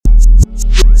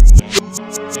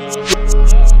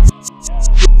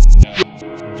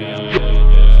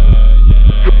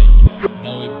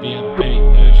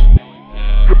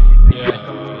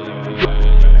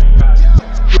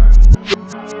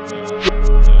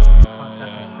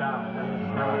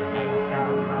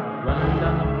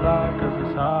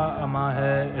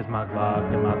It's my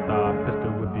Glock and my thought.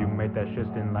 Pistol whip you, made that shit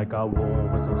sting like a wound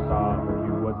was so soft.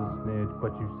 You was a snitch,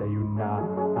 but you say you not.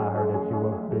 I heard that you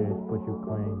a bitch, but you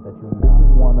claim that you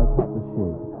bitches wanna talk the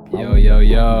shit.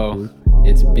 Yo,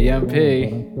 it's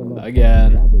BMP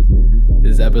again.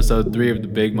 This is episode 3 of the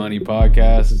Big Money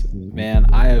Podcast. Man,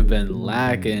 I have been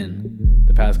lacking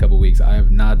the past couple weeks. I have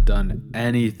not done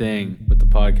anything with the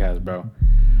podcast, bro.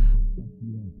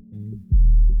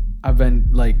 I've been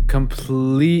like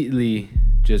completely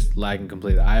just lagging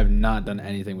completely. I have not done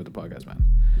anything with the podcast, man.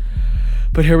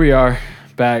 But here we are,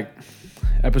 back,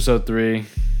 episode 3.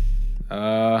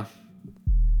 Yeah,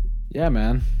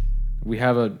 man. We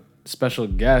have a special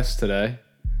guest today.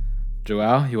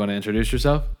 Joao, you want to introduce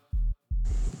yourself?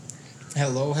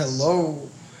 Hello.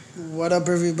 What up,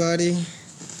 everybody?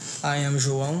 I am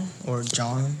João, or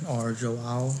John, or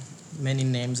Joao. Many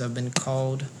names I've been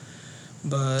called,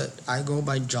 but I go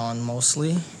by John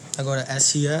mostly. I go to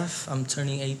SEF. I'm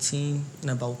turning 18 in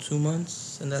about 2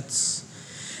 months, and that's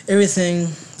everything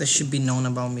that should be known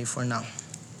about me for now.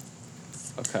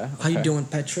 Okay. How you doing,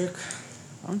 Patrick?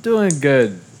 I'm doing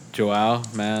good, Joao,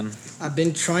 man. I've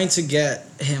been trying to get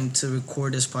him to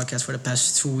record this podcast for the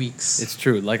past 2 weeks. It's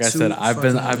true. Like I said, I've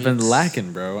been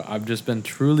lacking, bro. I've just been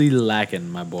truly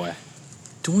lacking, my boy.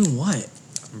 Doing what?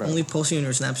 Bro. Only posting on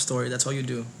your Snap story. That's all you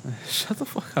do. Shut the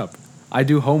fuck up. I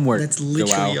do homework. That's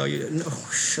literally Joao. all you do. No,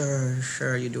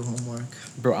 sure, you do homework.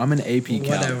 Bro, I'm an AP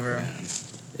Calc. Whatever. Man.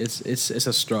 It's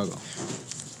a struggle.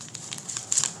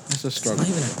 It's a struggle.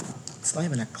 It's not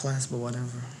even a class, but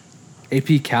whatever.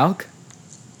 AP Calc?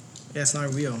 Yeah, it's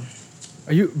not real.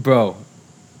 Are you, bro?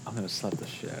 I'm gonna slap the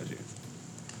shit out of you.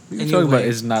 What are you talking about?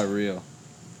 It's not real.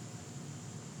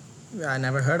 Yeah, I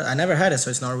never had it, so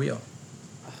it's not real.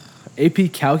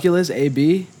 AP Calculus,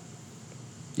 AB.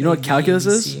 You know what calculus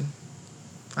is?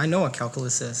 I know what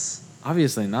calculus is.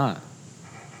 Obviously not.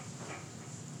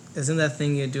 Isn't that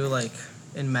thing you do like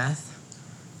in math?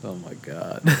 Oh my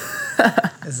god.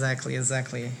 Exactly.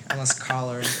 I'm a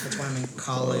scholar. That's why I'm in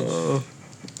college. Oh.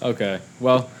 Okay.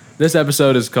 Well, this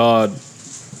episode is called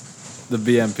the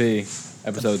BMP,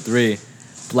 episode 3,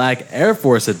 Black Air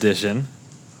Force Edition.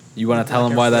 You want to tell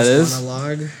them why that is,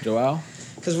 Joao?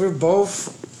 Because we're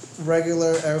both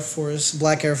regular Air Force,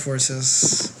 Black Air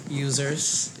Forces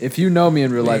users. If you know me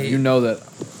in real life, you know that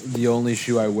the only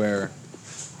shoe I wear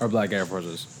are Black Air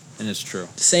Forces, and it's true.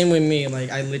 Same with me. Like,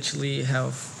 I literally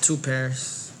have 2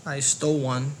 pairs. I stole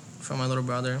one from my little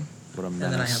brother. What a menace.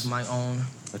 And then I have my own.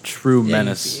 A true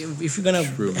menace. If you're going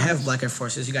to have Black Air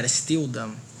Forces, you got to steal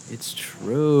them. It's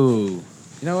true.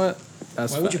 You know what?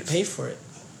 Why would you pay for it?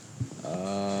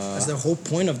 That's the whole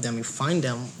point of them. You find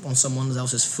them on someone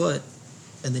else's foot,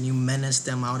 and then you menace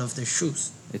them out of their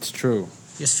shoes. It's true.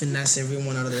 Just finesse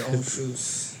everyone out of their own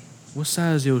shoes. What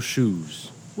size are your shoes?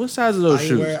 What size are those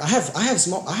shoes? I have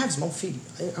small feet.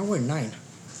 I wear 9.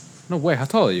 No way. How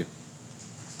tall are you?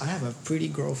 I have a pretty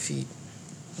girl feet.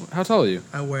 How tall are you?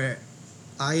 I'm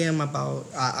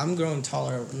growing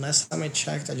taller. Last time I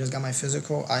checked, I just got my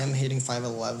physical. I am hitting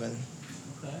 5'11".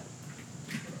 Okay.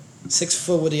 6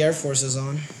 foot with the Air Forces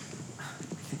on.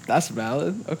 That's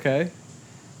valid. Okay.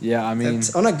 Yeah, I mean,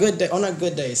 on a good day,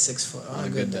 6 foot. On a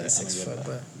good day, 6 foot.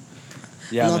 But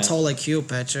yeah, I'm not tall like you,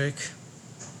 Patrick.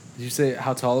 Did you say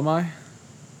how tall am I?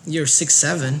 You're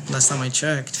 6'7". Last time I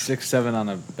checked. 6'7" on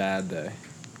a bad day.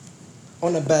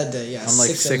 On a bad day, yeah. I'm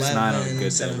like 6'9" on a good day,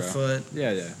 7 bro. foot.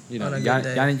 Yeah. You know, On a good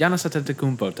day. Giannis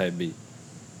Antetokounmpo type beat.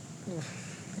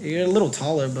 You're a little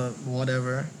taller, but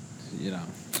whatever. You know,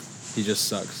 he just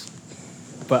sucks.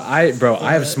 But I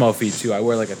have small feet too. I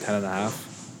wear like a 10.5.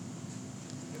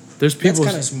 There's people. That's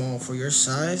kind of small for your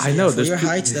size. I know. For your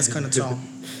height, that's kind of tall.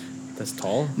 That's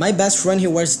tall? My best friend, he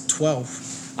wears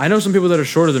 12. I know some people that are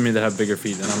shorter than me that have bigger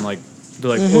feet, and I'm like,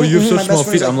 they're like, oh, you have such small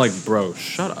feet. I'm like, bro,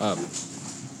 shut up.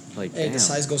 Like, hey, damn. the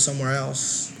size goes somewhere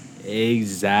else.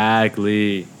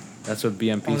 Exactly. That's what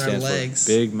BMP On our stands legs.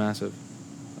 for. Big, massive.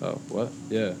 Oh, what?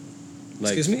 Yeah.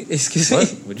 Like, Excuse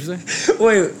what? me? What'd you say?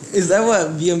 Wait, is that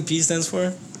what BMP stands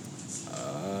for?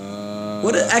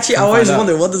 Actually, I I'll always find out.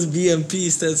 wonder what does BMP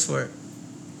stands for.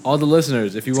 All the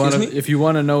listeners, if you want Excuse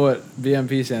me? to know what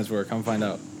BMP stands for, come find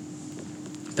out.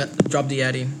 Drop the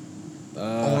Addy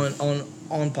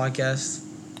on podcast.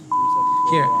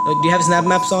 Here, do you have Snap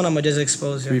Maps on? I'm gonna just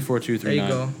expose you. 34239. There you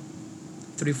go.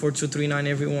 34239.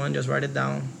 Everyone, just write it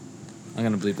down. I'm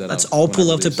gonna bleep that Let's out all when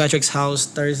pull I up to release. Patrick's house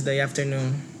Thursday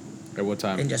afternoon. At what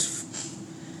time? And just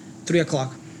 3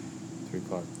 o'clock. 3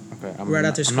 o'clock. Okay. Right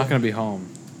after I'm school. not gonna be home.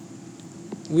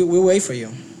 We'll wait for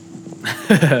you.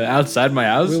 Outside my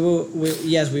house? We'll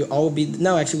all be.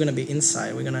 No, actually, we're gonna be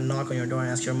inside. We're gonna knock on your door and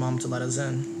ask your mom to let us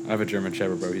in. I have a German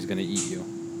Shepherd, bro. He's gonna eat you.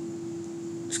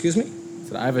 Excuse me? It's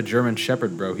said, I have a German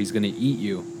Shepherd, bro. He's gonna eat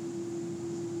you.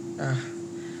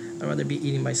 I'd rather be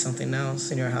eaten by something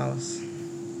else in your house.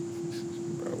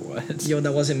 Bro, what? Yo,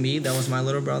 that wasn't me. That was my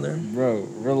little brother. Bro,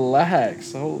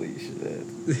 relax. Holy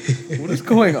shit. What is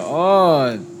going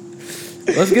on?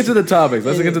 Let's get to the topics.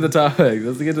 Let's get to the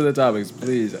topics,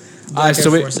 please. Black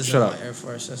so Air Forces shut and up. white Air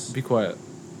Forces. Be quiet.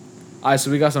 Alright,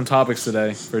 so we got some topics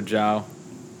today for Zhao.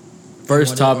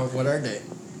 First topic. What are they?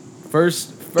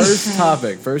 First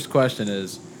topic. First question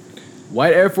is,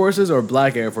 white Air Forces or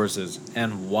black Air Forces,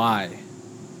 and why?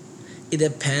 It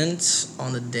depends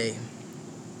on the day.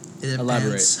 It depends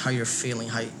Elaborate. how you're feeling,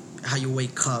 how you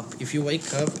wake up. If you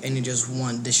wake up and you just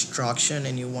want destruction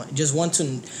and you just want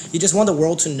the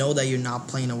world to know that you're not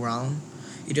playing around.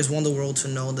 You just want the world to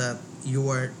know that you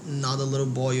are not the little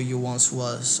boy you once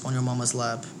was on your mama's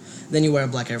lap. Then you wear a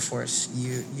black Air Force.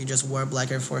 You just wear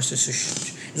black Air Forces.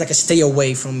 It's like a stay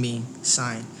away from me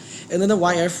sign. And then the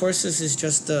white Air Forces is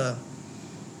just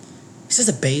it's just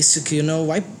a basic,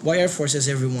 white Air Forces,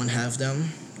 everyone have them.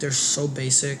 They're so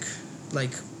basic.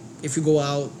 Like, if you go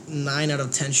out, 9 out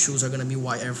of 10 shoes are going to be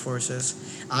white Air Forces.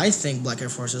 I think black Air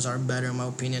Forces are better, in my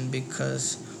opinion,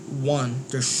 because, one,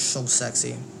 they're so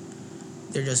sexy.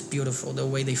 They're just beautiful. The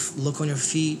way they look on your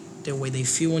feet, the way they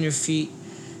feel on your feet.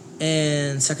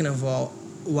 And second of all,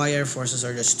 white Air Forces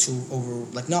are just too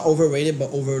not overrated, but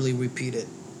overly repeated.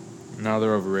 No,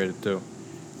 they're overrated too.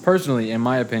 Personally, in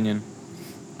my opinion,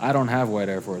 I don't have white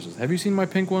Air Forces. Have you seen my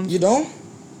pink ones? You don't?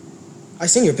 I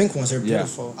seen your pink ones. They're Yeah.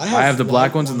 beautiful. I have the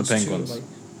black ones and the pink too, ones. like,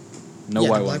 No yeah,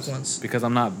 the white black ones. ones. Because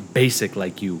I'm not basic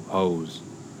like you hoes.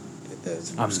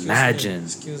 Imagine.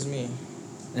 Excuse me.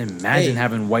 Imagine Hey.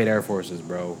 having white Air Forces,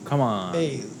 bro. Come on.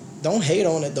 Hey, don't hate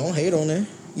on it. Don't hate on it.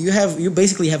 You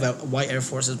basically have a white Air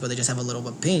Forces, but they just have a little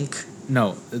bit pink.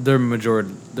 No, they're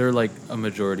majority. They're like a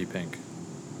majority pink.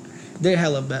 They're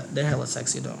hella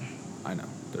sexy though. I know.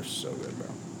 They're so good, bro.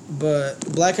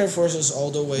 But black Air Forces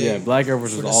all the way. Yeah, black Air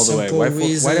Forces for the all the way. simple White Air,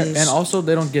 reasons- and also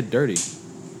they don't get dirty.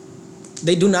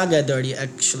 They do not get dirty,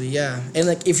 actually. Yeah, and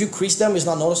like if you crease them, it's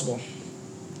not noticeable.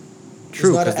 True,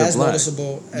 it's not because they're as black.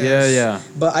 noticeable. As, Yeah.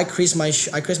 But I crease my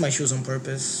shoes on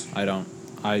purpose. I don't.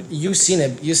 You've seen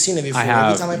it. You've seen it before. I have.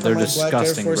 Every time I put They're my black Air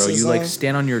disgusting, bro. Forces You like on,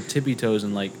 stand on your tippy toes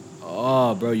and like,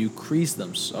 oh, bro, you crease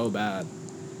them so bad.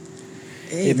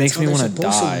 hey, it makes me want wanna to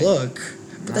die. look.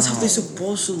 But that's how they're No.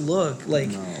 supposed to look. Like,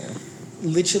 No.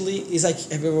 literally, it's like,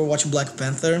 have you ever watched Black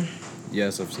Panther?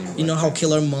 Yes, I've seen. You know how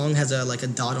Killer Mong has a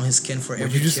dot on his skin for What'd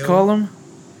every you just kill? call him?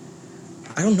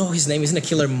 I don't know his name. Isn't it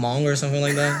Killer Mong or something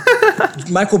like that?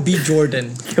 Michael B.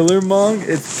 Jordan. Killer Mong?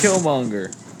 It's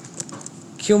Killmonger.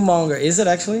 Killmonger. Is it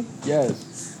actually?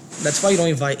 Yes. That's why you don't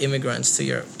invite immigrants to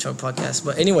your podcast.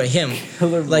 But anyway, him.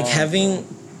 Killer Like Mong.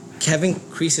 having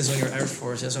creases on your Air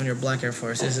Forces, on your black Air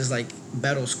Forces, is like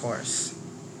battle scars.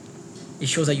 It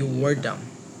shows that you wore them.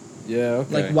 Yeah.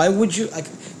 Okay. Like, why would you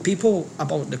people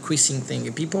about the creasing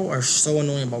thing? People are so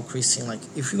annoying about creasing. Like,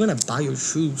 if you're gonna buy your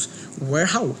shoes, wear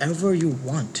however you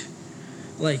want.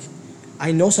 Like,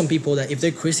 I know some people that if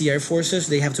they crease the Air Forces,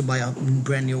 they have to buy a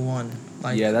brand new one.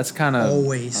 Like, yeah, that's kind of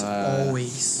always.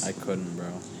 I couldn't, bro.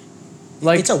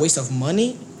 Like, It's a waste of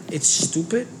money. It's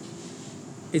stupid.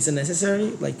 It's unnecessary.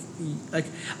 Like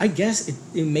I guess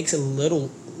it makes it a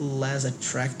little less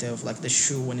attractive, like the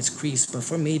shoe when it's creased. But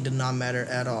for me, it did not matter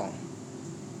at all.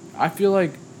 I feel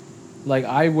like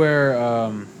I wear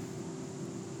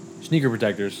sneaker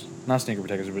protectors, not sneaker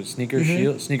protectors, but sneaker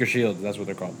shields. That's what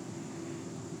they're called.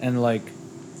 And like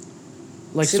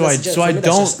See, so I that's just- so I for me,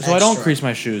 that's don't just so I don't extra. crease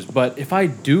my shoes. But if I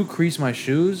do crease my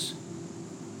shoes,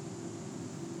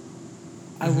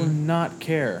 I will not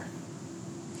care.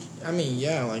 I mean,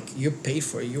 yeah, like you paid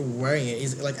for it, you're wearing it.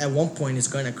 It's like at one point it's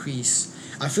gonna crease.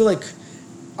 I feel like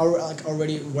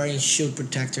already wearing shield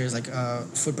protectors, like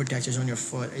foot protectors on your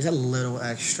foot, is a little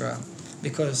extra,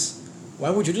 because why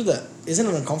would you do that? Isn't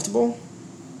it uncomfortable?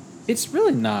 It's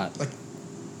really not. Like,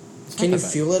 It's can not you that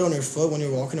bad. feel it on your foot when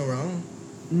you're walking around?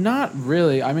 Not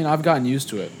really. I mean, I've gotten used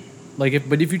to it. Like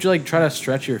if you like try to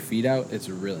stretch your feet out, it's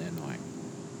really annoying.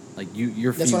 Like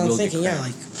your feet That's what I'm will thinking. get Yeah,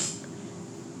 cramped.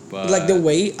 like But like the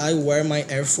way I wear my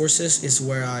Air Forces is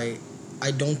where I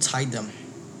don't tie them.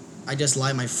 I just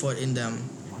lie my foot in them,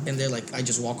 and they're like I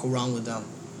just walk around with them.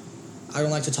 I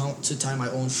don't like to tie my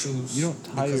own shoes. You don't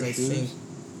tie because your I shoes? think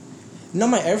not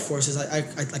my Air Forces. I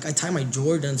tie my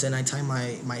Jordans and I tie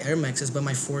my Air Maxes, but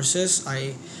my Forces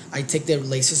I take their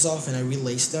laces off and I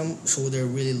relace them so they're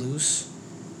really loose.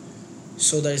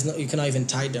 So there's no you cannot even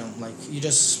tie them. Like it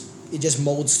just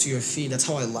molds to your feet. That's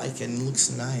how I like it. And it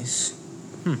looks nice.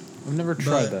 I've never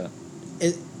tried but-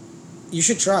 that. You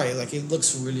should try it. Like it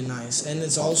looks really nice, and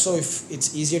it's also if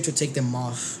it's easier to take them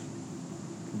off.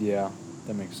 Yeah.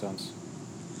 That makes sense.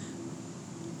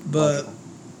 But Logical.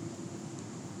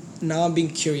 now I'm being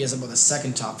curious about the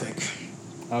second topic.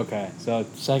 Okay, so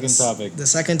second topic. The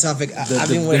second topic, The- I've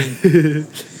been waiting.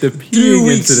 the peeing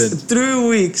incident. 3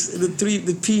 weeks. The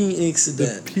peeing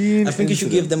incident. The peeing I think you should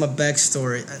give incident. them a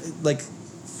backstory, like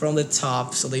from the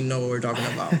top, so they know what we're talking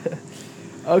about.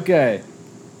 Okay,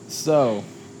 so,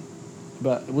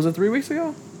 but was it 3 weeks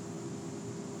ago?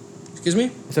 Excuse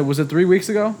me? I said, was it 3 weeks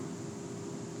ago?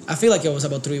 I feel like it was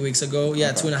about 3 weeks ago.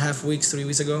 Yeah, Okay. 2.5 weeks, 3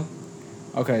 weeks ago.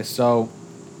 Okay, so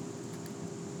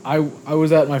I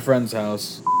was at my friend's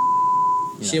house.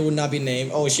 You She know. would not be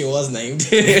named. Oh, she was named.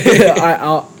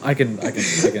 I can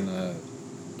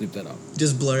bleep that out.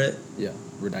 Just blur it. Yeah,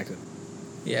 redacted.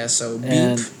 Yeah, so beep.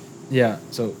 And yeah,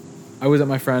 so I was at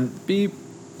my friend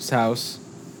Beep's house,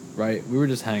 right? We were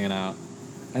just hanging out,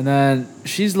 and then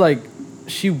she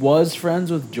was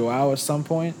friends with Joao at some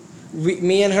point,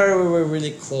 Me and her, we were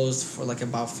really close for like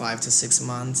about 5 to 6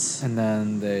 months. and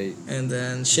then they And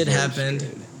then shit very happened.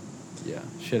 strayed. Yeah,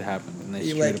 shit happened, and they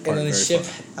You strayed like, apart and then very shit,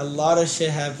 fast. a lot of shit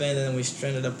happened, and then we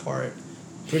stranded apart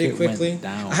pretty Shit went quickly.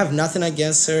 down. I have nothing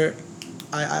against her.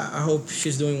 I hope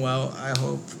she's doing well. I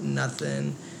hope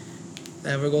nothing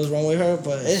ever goes wrong with her.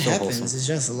 But it So happens. wholesome. It's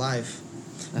just life.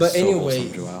 That's But so anyway,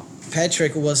 wholesome, Joao.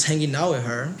 Patrick was hanging out with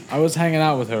her. I was hanging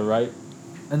out with her, right?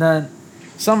 And then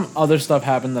some other stuff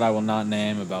happened that I will not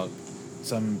name about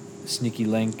some sneaky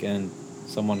link and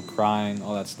someone crying,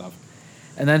 all that stuff.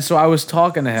 And then so I was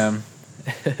talking to him,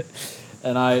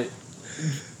 and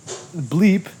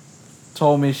Bleep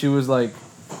told me, she was like,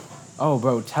 "Oh,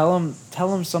 bro, tell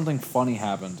him something funny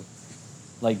happened,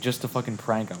 like just to fucking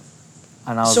prank him."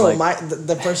 And I was So like,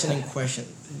 the person in question,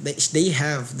 they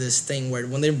have this thing where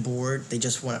when they're bored, they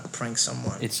just want to prank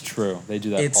someone. "It's true. They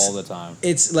do that It's- all the time."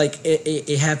 It's like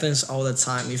it happens all the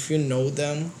time. If you know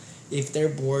them, if they're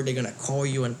bored, they're gonna call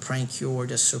you and prank you or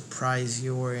just surprise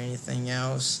you or anything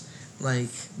else. Like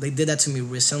they did that to me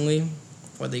recently,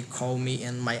 where they called me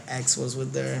and my ex was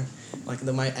with there.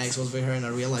 My ex was with her, and I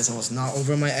realized I was not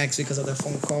over my ex because of the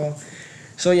phone call.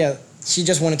 So yeah, she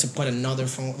just wanted to put another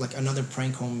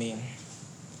prank on me.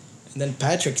 And then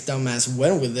Patrick's dumbass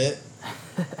went with it.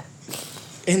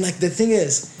 And like the thing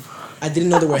is, I didn't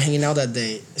know they were hanging out that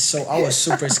day, so I was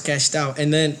super sketched out.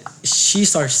 And then she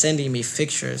started sending me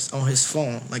pictures on his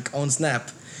phone, like on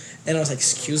Snap, and I was like,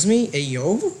 "Excuse me, hey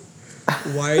yo,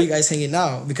 why are you guys hanging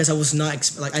out?" Because I was not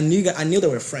I knew they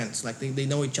were friends, like they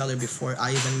know each other before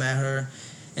I even met her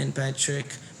and Patrick,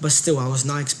 but still I was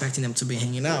not expecting them to be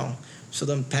hanging out. So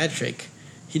then Patrick,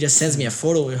 he just sends me a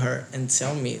photo with her and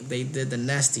tell me they did the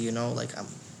nasty, like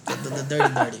the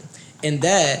dirty, and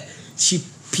that she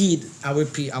peed. I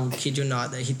would kid you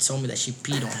not, that he told me that she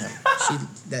peed on him.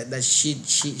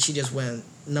 She just went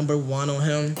number one on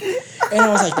him, and I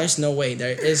was like, "There's no way.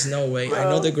 There is no way. I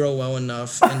know the girl well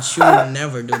enough, and she would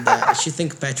never do that. She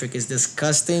think Patrick is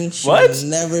disgusting. She What? would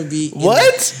never be.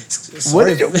 What? What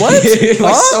did you- what?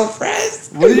 Why Huh? so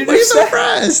pressed? What did you Why you just so say?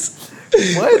 pressed?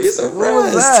 What? Why you so What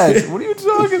was pressed? that? What are you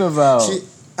talking about?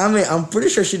 I'm pretty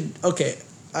sure she. Okay,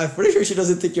 I'm pretty sure she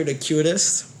doesn't think you're the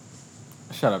cutest.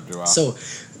 Shut up, Joao. So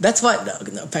that's why,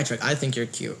 no, Patrick, I think you're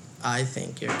cute. I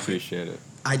think you're cute. Appreciate it.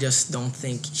 I just don't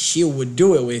think she would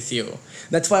do it with you.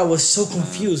 That's why I was so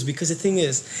confused, because the thing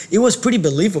is, it was pretty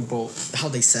believable how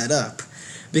they set up,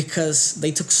 because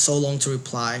they took so long to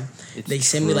reply. It's They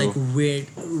sent me like true. weird,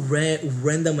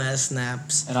 random ass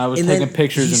snaps. And I was then taking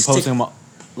pictures he and posting them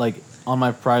like on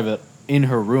my private in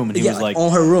her room, and he was like,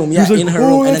 on her room, he yeah, was like, in her "Oh,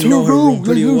 room, and I that's know her room that's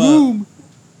pretty her well. room."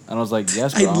 And I was like,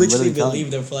 "Yes, bro, I I'm literally telling you."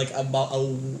 believed them for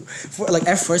like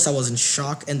at first I was in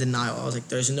shock and denial. I was like,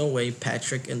 "There's no way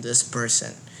Patrick and this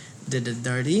person did it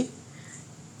dirty,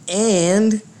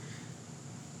 and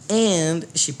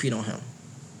she peed on him."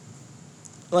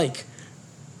 Like,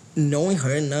 knowing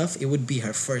her enough, it would be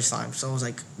her first time. So I was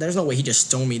like, "There's no way he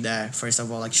just told me that." First of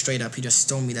all, like straight up, he just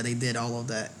told me that they did all of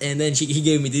that, and then he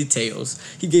gave me details.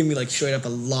 He gave me like straight up a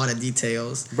lot of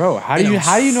details. Bro, how do And you I was-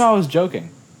 how do you know I was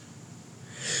joking?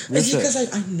 It's That's it.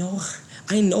 because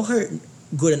I know her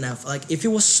good enough. Like if it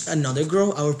was another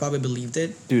girl, I would probably believed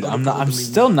it. Dude, I would I'm not. probably I'm believe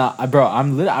still not, bro.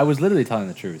 I was literally telling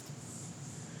the truth,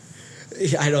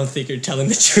 it. I don't think you're telling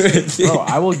the truth. bro.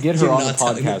 I will get her You're on the not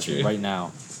telling the podcast truth. right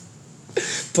now.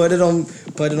 Put it on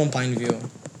Pineview.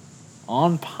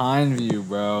 On Pineview,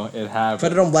 bro. It happened.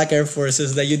 Put it on Black Air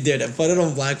Forces that you did it. Put it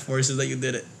on Black Forces that you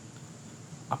did it.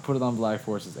 I put it on Black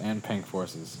Forces and Pink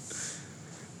Forces.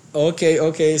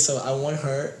 Okay. So I want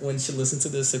her, when she listens to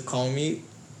this, to call me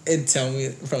and tell me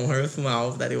from her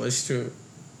mouth that it was true.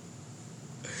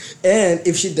 And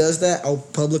if she does that, I'll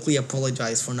publicly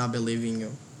apologize for not believing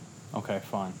you. Okay,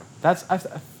 fine. I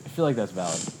feel like that's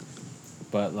valid.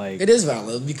 But like, It is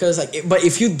valid because but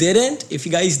if you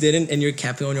guys didn't, and you're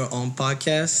capping on your own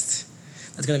podcast,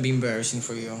 that's gonna be embarrassing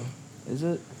for you. is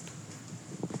it?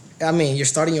 I mean, you're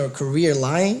starting your career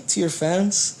lying to your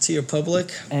fans, to your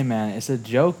public. Hey man, it's a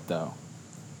joke though.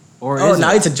 Or Oh, is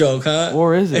now it? it's a joke, huh?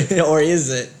 Or is it? Or is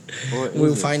it? Or is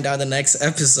We'll it? find out the next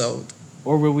episode.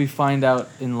 Or will we find out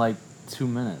in like 2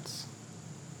 minutes?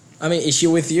 I mean, is she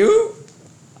with you?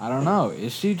 I don't know.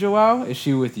 Is she Joao? Is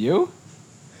she with you?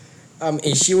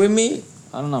 Is she with me?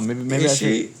 I don't know.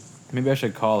 Maybe I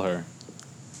should call her.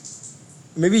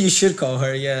 Maybe you should call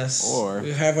her. Yes. Or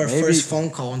we have our maybe- first phone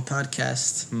call on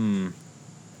podcast.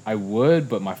 I would,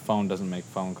 but my phone doesn't make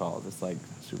phone calls. It's like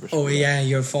super. Oh screwed up. yeah,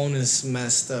 your phone is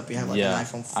messed up. You have an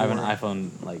iPhone 4. I have an iPhone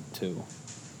like 2.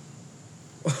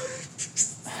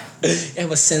 I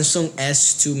have a Samsung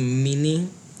S2 Mini,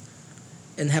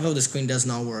 and half of the screen does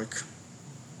not work.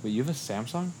 Wait, you have a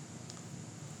Samsung?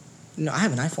 No, I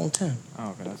have an iPhone 10. Oh,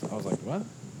 okay. I was like, what?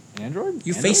 Android?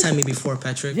 You Android? FaceTime me before,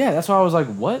 Patrick. Yeah, that's why I was like,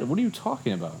 what? What are you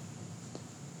talking about?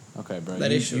 Okay, bro.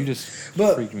 That is true. You just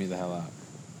But- freaked me the hell out.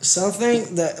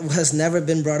 Something that has never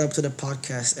been brought up to the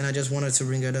podcast, and I just wanted to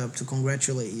bring it up to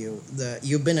congratulate you. That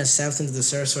you've been accepted into the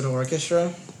Sarasota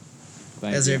Orchestra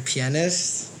Thank as you. their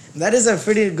pianist. That is a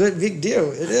pretty good big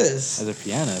deal. It is. As a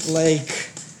pianist. Like,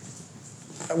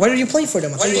 why did you play for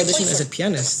them? I thought you auditioned as a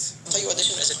pianist.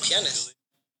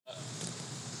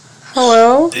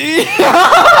 Hello?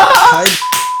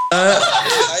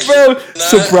 Bro,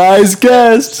 surprise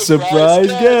guest. Surprise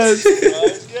guest.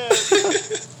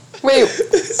 Wait,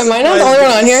 am I not the only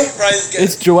one on here?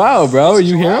 It's Joao, bro. Are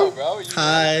you here?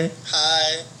 Hi.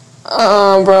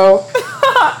 Bro.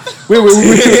 Wait.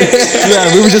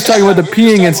 Yeah, we were just talking about the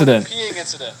peeing incident.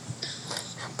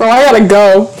 Bro, I gotta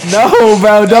go. No,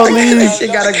 bro, don't leave. She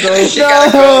gotta go.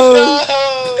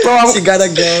 Bro, She gotta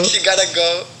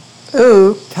go.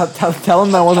 ooh. Tell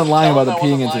him I wasn't lying about the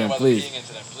peeing incident, please.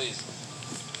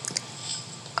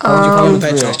 Why'd you call him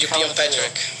It's real.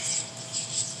 Patrick?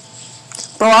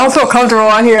 Bro, I don't feel comfortable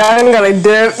on here. I ain't gotta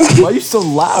dip. Why are you so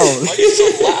loud?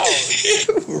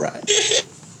 Right.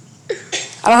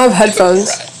 I don't have headphones.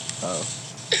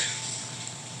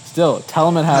 Still, tell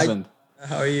him it happened.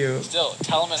 How are you?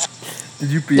 Did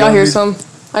you pee Y'all on hear me? some?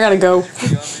 I gotta go.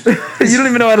 You don't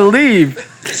even know how to leave.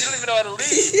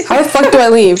 How the fuck do I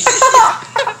leave?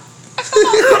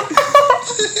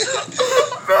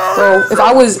 Bro, if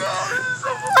I was...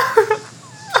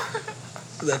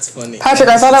 That's funny. Patrick,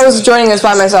 I thought I was joining this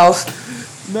by myself.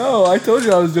 No, I told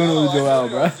you I was doing it with Joao,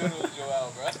 bro.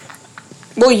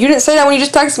 Well, you didn't say that when you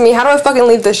just texted me. How do I fucking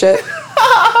leave this shit?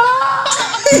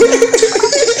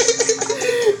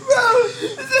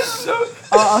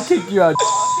 I'll kick you out.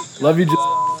 Love you,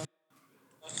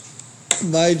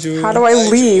 Bye, Drew. How do I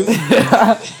leave?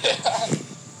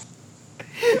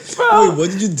 Wait, what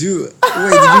did you do? Wait,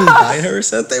 did you invite her or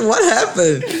something? What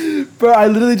happened? Bro, I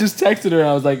literally just texted her and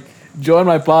I was like, join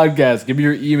my podcast. Give me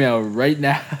your email right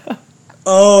now.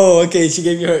 Oh, okay. She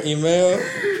gave you her email.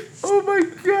 Oh my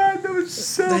god, that was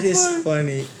so That is funny.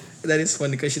 funny. That is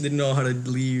funny because she didn't know how to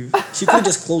leave. She could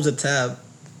just close the tab.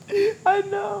 I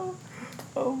know.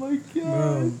 Oh my god.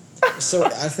 Bro. So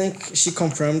I think she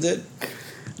confirmed it.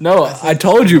 No, I think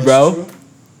told you, it was bro. true.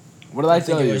 What did I I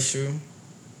think tell it you? was true.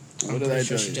 What I'm did I pretty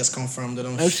sure tell she you? just confirmed it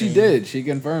on No, she stream. did. She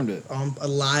confirmed it.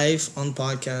 Live on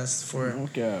podcast for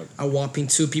Okay. a whopping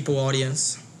 2 people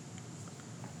audience.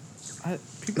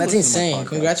 People That's listen to my insane. podcast,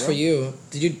 Congrats bro. for you.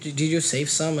 Did you save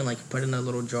some and like put in a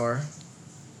little jar?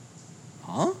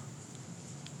 Huh?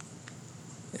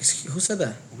 Who said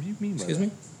that? What do you mean by Excuse that?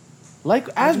 me? Like,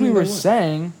 as do you we mean were by what?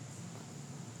 saying,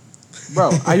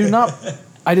 bro, I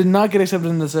did not get accepted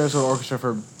in the Sarasota Orchestra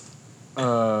for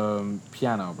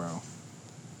piano, bro.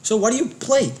 So what do you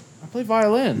play? I play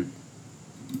violin.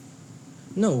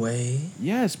 No way.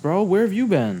 Yes, bro. Where have you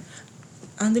been?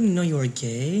 I didn't know you were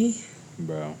gay.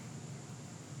 Bro.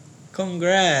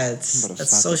 Congrats. I'm about to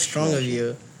That's slap so the strong shit out of of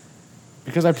you.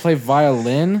 Because I play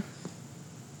violin?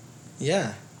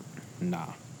 Yeah. Nah.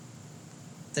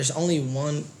 There's only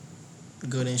one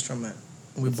good instrument.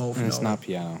 We both And know. it's not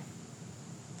piano.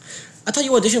 I thought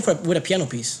you auditioned with a piano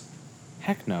piece.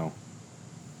 Heck no.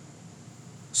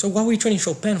 So what were you training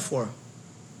Chopin for?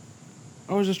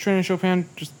 I was just training Chopin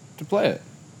just to play it.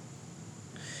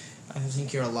 I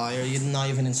think you're a liar. You're not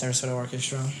even in Sarasota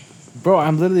Orchestra. Bro,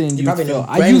 I'm literally in You probably know youth.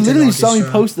 You Bennington literally saw me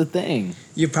Orchestra. post the thing.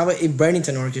 You're probably in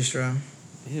Bennington Orchestra.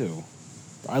 Ew.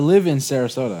 I live in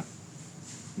Sarasota.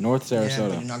 North Yeah, Sarasota.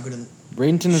 but you're not good in...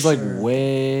 Bradenton is like Sure.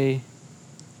 way...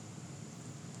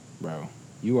 Bro,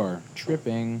 you are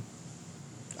tripping.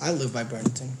 I live by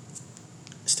Bennington.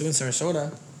 Still in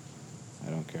Sarasota. I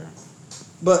don't care.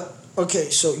 But Okay,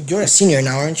 so you're a senior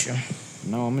now, aren't you?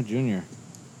 No, I'm a junior.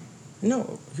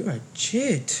 No, you're a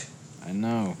kid. I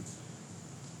know.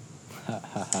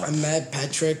 I met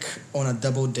Patrick on a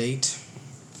double date.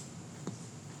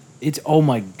 It's oh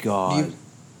my god.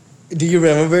 Do you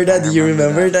remember that? I Do you remember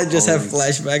remember that. that? Just have Holy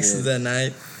flashbacks to shit. that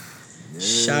night.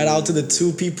 Shout out to the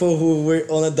two people who were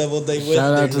on a double date with.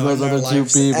 Shout out They're to not those in our other two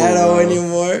lives people, at all bro.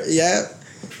 anymore. Yeah,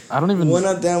 I don't even. one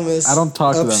of them is I don't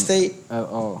talk to them upstate. at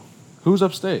all. Who's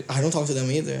upstate? I don't talk to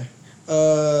them either.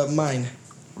 Mine.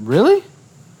 Really?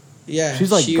 Yeah,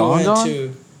 She's, like, she gone, went gone?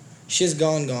 to. She's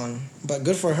gone. But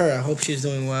good for her. I hope she's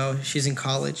doing well. She's in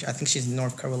college. I think she's in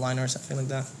North Carolina or something like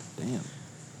that. Damn.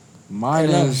 Mine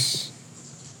I know. is.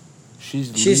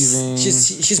 She's leaving.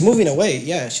 She's moving away.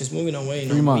 Yeah, she's moving away in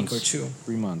 3 a months. week or two.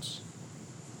 3 months.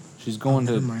 She's going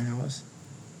Never to. mind. I was.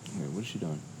 Wait, what's she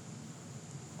doing?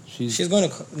 She's going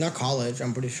to not college.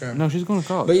 I'm pretty sure. No, she's going to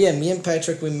college. But yeah, me and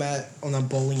Patrick, we met on a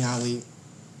bowling alley.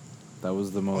 That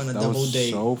was the most. On a That double was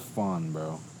date. so fun,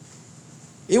 bro.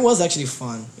 It was actually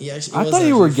fun. Yeah, it I was thought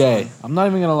you were actually gay. fun. I'm not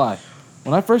even gonna lie.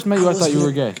 When I first met you, I was thought you with-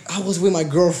 were gay. I was with my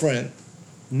girlfriend.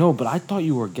 No, but I thought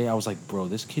you were gay. I was like, bro,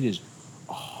 this kid is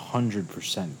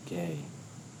 100% gay.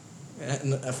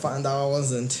 And I found out I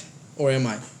wasn't. Or am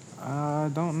I? I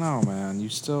don't know, man. You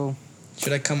still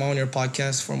Should I come on your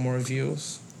podcast for more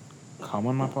views? come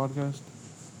on my podcast?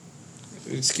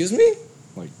 Excuse me?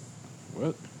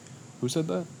 What? Who said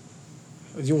that?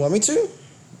 Do you want me to?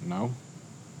 No.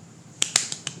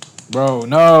 Bro,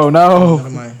 no. Never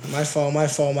mind. My fault.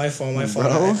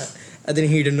 Bro? I didn't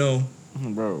hear the no.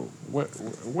 Bro, what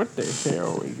the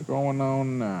hell is going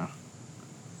on now?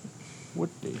 What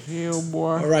the hell,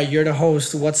 boy? All right, you're the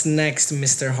host. What's next,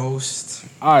 Mr. Host?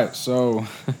 All right, so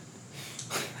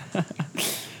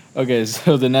okay,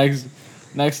 so the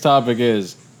next topic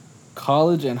is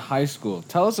college and high school.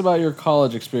 Tell us about your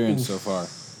college experience so far.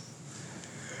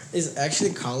 It's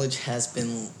actually college has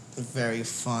been very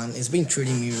fun. It's been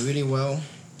treating me really well.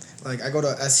 Like I go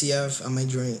to SEF. I'm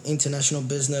majoring in international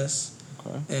business,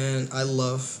 Okay. and I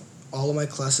love all of my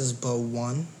classes but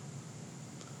one.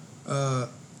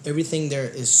 Everything there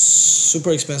is super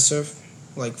expensive,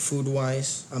 like food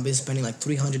wise. I've been spending like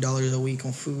 $300 a week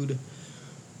on food.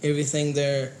 Everything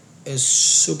there is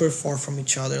super far from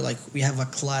each other. Like we have a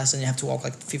class and you have to walk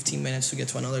like 15 minutes to get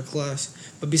to another class.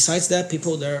 But besides that,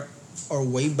 people there are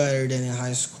way better than in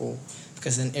high school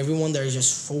because then everyone there is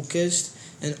just focused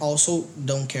and also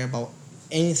don't care about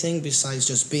anything besides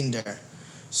just being there.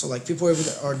 So like people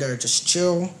are there just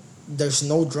chill. There's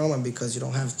no drama because you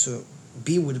don't have to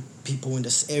be with people in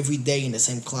this every day in the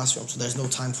same classroom. So there's no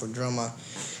time for drama,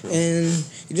 and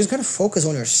you just gotta focus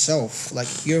on yourself. Like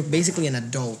you're basically an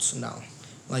adult now.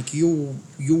 Like you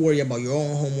worry about your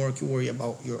own homework, you worry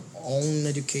about your own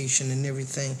education and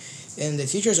everything, and the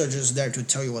teachers are just there to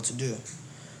tell you what to do.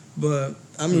 But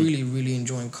I'm really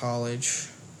enjoying college.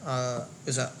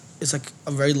 It's like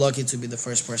I'm very lucky to be the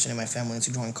first person in my family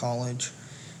to join college,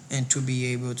 and to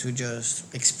be able to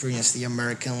just experience the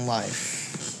American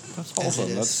life. That's As it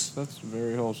wholesome. is. That's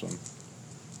very wholesome.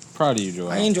 Proud of you,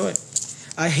 Joel. I enjoy it.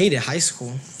 I hated high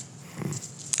school.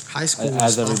 High school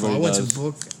As was awful. everybody I went does.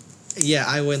 to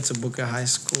I went to Booker High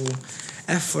School.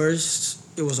 At first,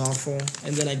 it was awful,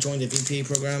 and then I joined the VPA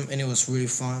program, and it was really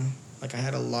fun. Like I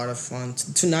had a lot of fun.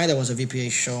 Tonight there was a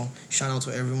VPA show. Shout out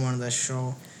to everyone on that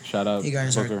show. Shout out You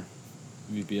guys are- Booker,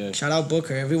 VPA. Shout out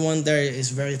Booker. Everyone there is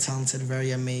very talented,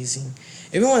 very amazing.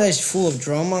 Everyone there is full of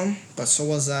drama, but so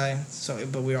was I.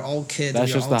 But we are all kids. That's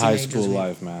we are just all the high teenagers. school We-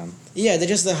 life, man. Yeah, they're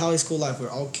just the high school life. We're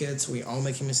all kids. We all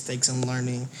making mistakes and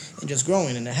learning and just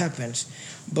growing, and it happens.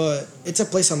 But it's a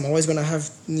place I'm always gonna have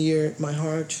near my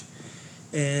heart,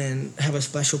 and have a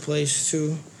special place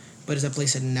too. But it's a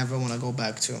place I never want to go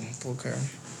back to. Booker.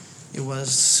 It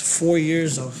was 4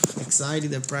 years of anxiety,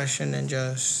 depression, and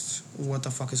just what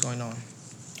the fuck is going on.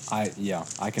 I feel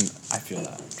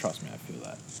that. Trust me, I feel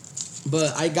that.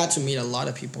 But I got to meet a lot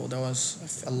of people. There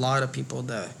was a lot of people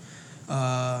that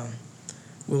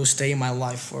will stay in my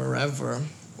life forever,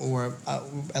 or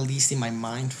at least in my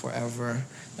mind forever.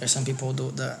 There's some people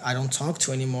that I don't talk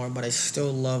to anymore, but I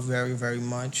still love very, very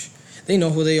much. They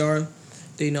know who they are.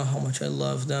 They know how much I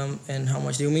love them and how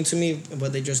much they mean to me,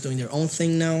 but they're just doing their own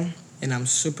thing now. And I'm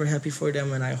super happy for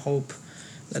them, and I hope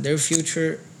that their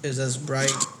future is as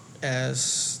bright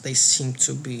as they seem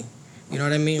to be. You know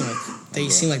what I mean? Like they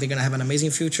seem like they're gonna have an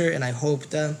amazing future, and I hope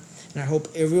that. And I hope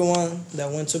everyone that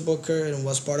went to Booker and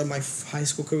was part of my high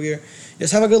school career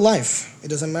just have a good life. It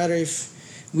doesn't matter if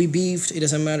we beefed. It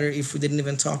doesn't matter if we didn't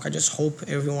even talk. I just hope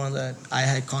everyone that I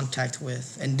had contact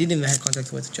with and didn't even have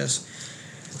contact with just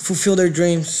fulfill their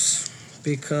dreams,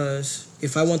 because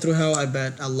if I went through hell, I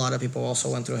bet a lot of people also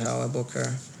went through hell at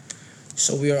Booker.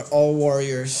 So we are all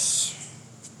warriors.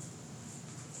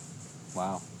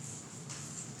 Wow.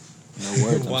 No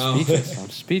words. Wow. I'm speechless. I'm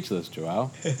speechless,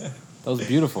 Joao. That was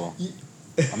beautiful.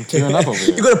 I'm tearing up over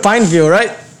here. You go to Pineville,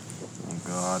 right? Oh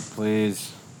God,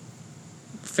 please.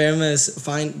 Famous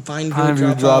Pineville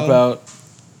Pineview Dropout.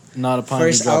 Not a Pineview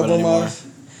First Dropout album anymore.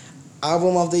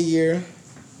 album of the year.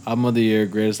 Album of the year,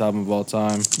 greatest album of all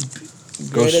time.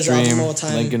 Go Greatest album stream, of all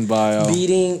time. link in bio.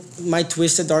 Beating My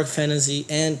Twisted Dark Fantasy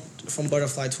and From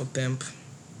Butterfly to a Pimp.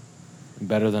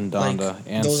 Better than Donda Like,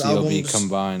 and those CLB albums-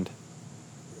 combined.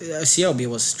 CLB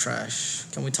was trash.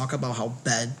 Can we talk about how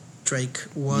bad Drake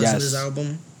was Yes. on this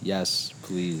album? Yes,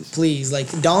 please. Please, like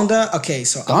Donda. Okay,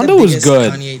 so I'm Donda the was biggest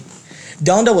good.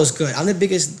 Donda was good. I'm the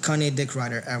biggest Kanye dick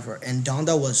rider ever, and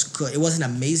Donda was good. It wasn't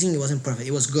amazing. It wasn't perfect.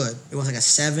 It was good. It was like a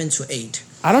 7 to 8.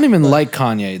 I don't even But- like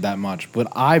Kanye that much, but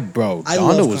Donda I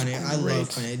love was Kanye. I great. love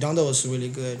Kanye. Donda was really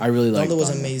good. I really like Donda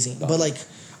was Donda. amazing. Donda. But like,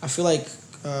 I feel like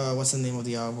what's the name of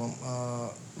the album?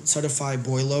 Certified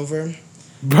Boy Lover.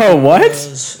 Bro, what?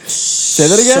 Say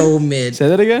that again? So mid. Say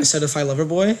that again? Certified Lover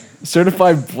Boy.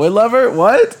 Certified boy lover?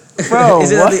 What? Bro,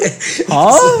 Is it what? the-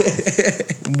 Huh?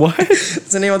 What?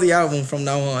 It's the name of the album from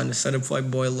now on.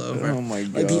 Certified Boy Lover. Oh my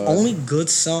Like the God. only good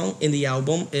song in the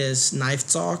album is Knife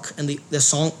Talk, and the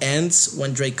song ends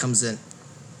when Drake comes in.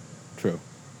 True.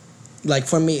 Like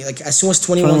for me, like as soon as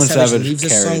 21 21 Savage Savage leaves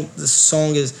carried. the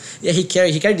song is he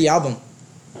carried the album.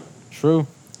 True.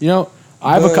 You know,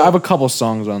 I have a couple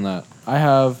songs on that.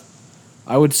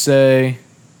 I would say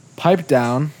Pipe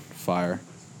Down, fire.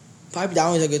 Pipe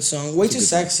Down is a good song. Way It's a Too good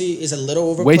Sexy is a little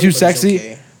overplayed. Way Too but it's Sexy?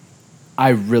 okay. I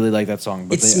really like that song,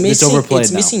 but It's it's missing. overplayed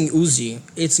It's now. missing Uzi.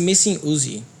 It's missing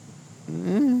Uzi.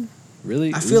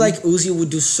 Really? I feel Uzi? like Uzi would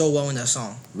do so well in that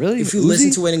song. Really? If you Uzi?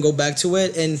 listen to it and go back to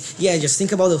it, and yeah, just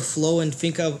think about the flow and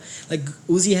think of like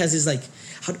Uzi has this like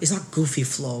it's not goofy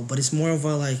flow, but it's more of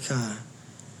a like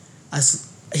as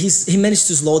he managed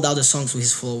to slow down the songs with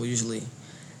his flow usually,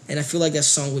 and I feel like that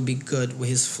song would be good with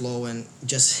his flow and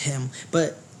just him.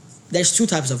 But there's two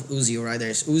types of Uzi, right?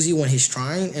 There's Uzi when he's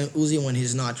trying and Uzi when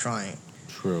he's not trying.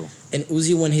 True. And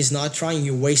Uzi when he's not trying,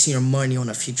 you're wasting your money on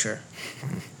a feature.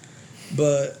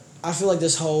 But I feel like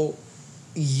this whole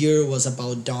year was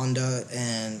about Donda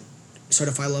and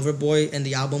Certified Lover Boy, and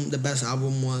the best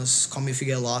album was Call Me If You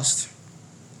Get Lost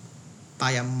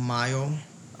by a mile.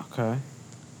 Okay.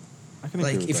 I can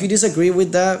agree Like, with if that. you disagree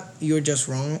with that, you're just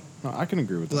wrong. No, I can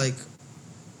agree with that. Like,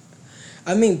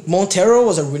 I mean, Montero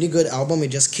was a really good album. It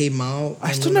just came out. I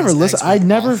and still Lil never Nas listen. X I went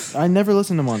never. off. I never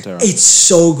listened to Montero. It's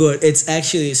so good. It's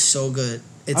actually so good.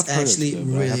 It's I've heard actually good,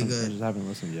 but I really haven't- I good. just haven't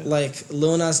listened yet. Like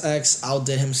Lil Nas X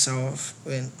outdid himself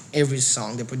in every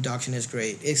song. The production is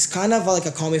great. It's kind of like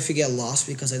a Call Me If You Get Lost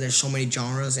because there's so many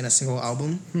genres in a single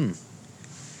album.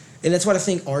 And that's what I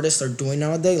think artists are doing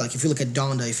nowadays. Like if you look at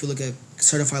Donda, if you look at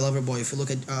Certified Lover Boy, if you look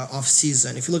at Off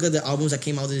Season, if you look at the albums that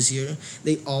came out this year,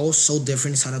 they all so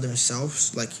different inside of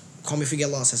themselves. Like Call Me If You Get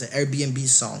Lost has an Airbnb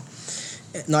song.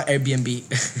 Not Airbnb.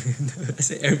 I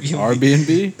said Airbnb.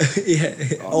 Airbnb? Yeah.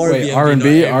 Wait, Airbnb,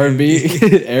 R&B, not R&B,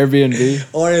 Airbnb.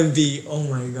 Airbnb. R&B. Oh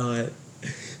my god.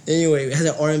 Anyway, it has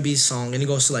an R&B song and it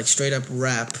goes to like straight up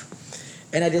rap.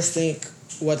 And I just think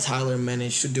what Tyler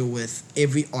managed to do with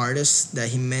every artist that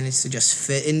he managed to just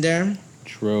fit in there,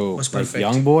 True. Was Like perfect.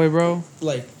 Young Boy, bro.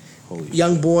 like Holy shit.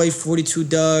 Young Boy, 42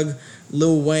 Doug,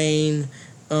 Lil Wayne.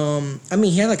 I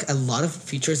mean, he had like a lot of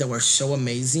features that were so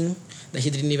amazing that he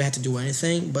didn't even have to do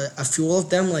anything. But a few of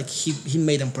them, like he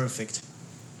made them perfect.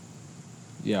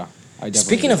 Yeah, I definitely.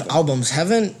 Speaking agree of with albums,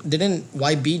 didn't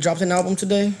YB drop an album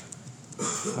today?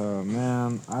 that.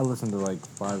 Man, I listened to like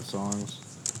 5 songs.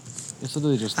 It's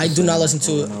literally just. the I do not same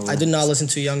listen over and to over. I do not listen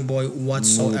to Young Boy Neither do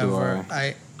whatsoever.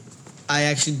 I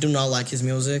actually do not like his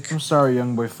music. I'm sorry,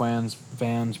 Young Boy fans,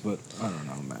 but I don't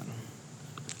know, man.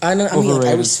 I mean, like, I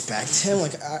Overrated. respect him.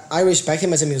 Like I respect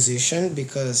him as a musician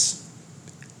because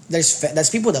there's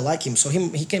people that like him. So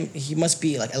he must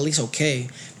be like at least okay.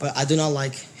 But I do not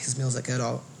like his music at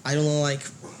all. I don't like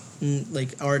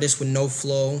artists with no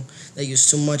flow. They use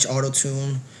too much auto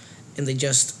tune, and they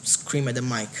just scream at the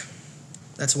mic.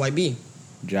 That's YB.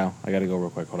 Jow, I gotta go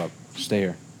real quick. Hold up. Stay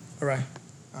here. All right,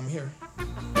 I'm here.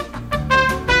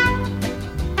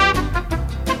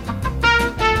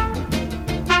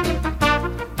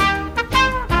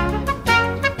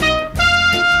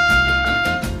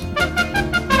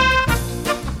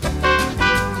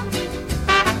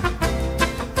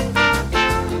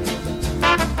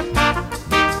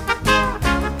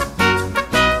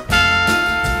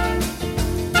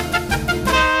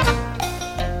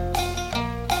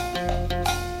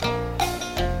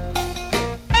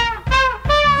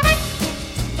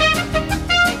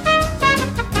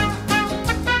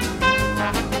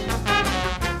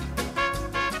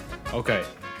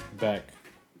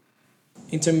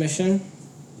 Intermission.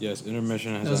 Yes,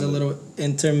 intermission has That was a ended. little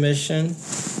intermission.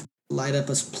 Light up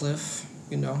a spliff,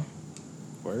 you know.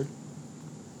 Word?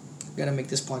 Gotta make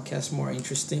this podcast more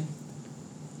interesting.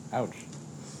 Ouch.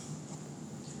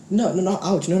 No,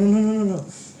 ouch. No.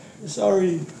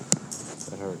 Sorry.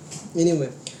 That hurt. Anyway,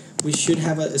 we should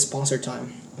have a sponsor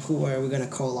time. Who are we gonna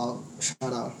call out?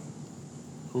 Shout out.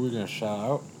 Who are we gonna shout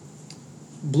out?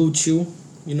 Blue Chew.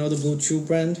 You know the Blue Chew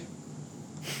brand?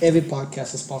 Every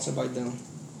podcast is sponsored by them.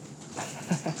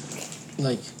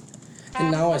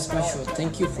 And now a special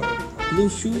thank you for Blue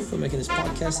Chew for making this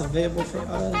podcast available for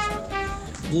us.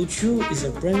 Blue Chew is a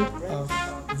brand of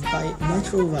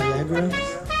natural Viagra,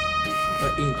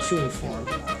 but in chewing form.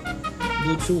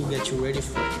 Blue Chew will get you ready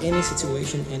for any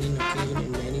situation, any occasion,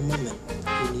 in any moment.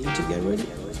 You need to get ready.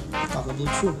 Pop a Blue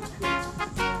Chew.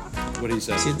 What did he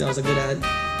say? See, that was a good ad.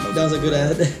 That was a good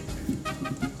ad.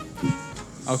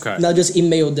 Okay. Now just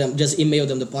email them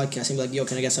the podcast and be like, yo,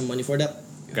 can I get some money for that?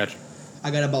 Gotcha. I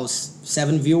got about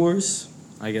 7 viewers.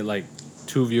 I get like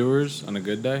 2 viewers on a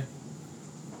good day.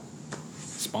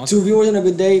 Sponsor. 2 viewers on a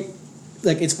good day.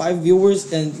 Like it's 5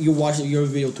 viewers and you watch your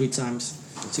video 3 times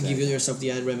to give yourself the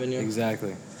ad revenue.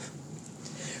 Exactly.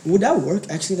 Would that work?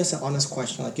 Actually, that's an honest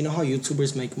question. Like, you know how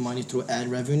YouTubers make money through ad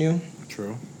revenue?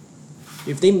 True.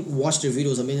 If they watch their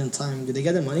videos a million times, do they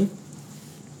get their money?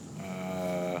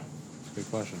 Good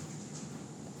question.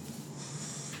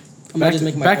 I might just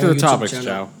make my back to own the YouTube topics, channel.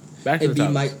 Joe. Back to It'd the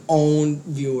be topics. my own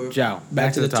viewer. Joe,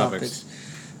 back to the topics.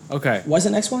 Okay. What's the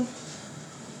next one?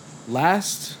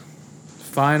 Last,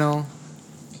 final,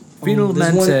 This one,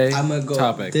 finalmente I'm gonna go.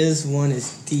 topic. This one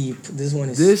is deep. This one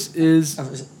is This is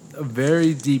a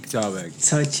very deep topic.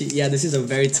 touchy. Yeah, this is a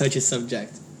very touchy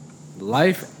subject.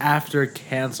 Life after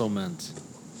cancelment.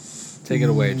 Take it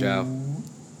away, Joe.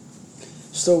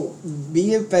 So,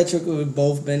 me and Patrick have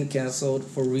both been canceled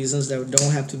for reasons that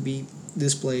don't have to be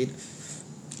displayed.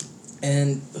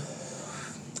 And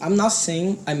I'm not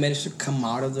saying I managed to come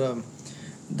out of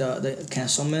the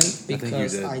cancelment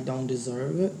because did. I don't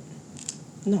deserve it.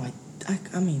 No,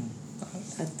 I mean,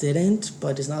 I didn't,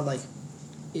 but it's not like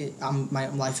my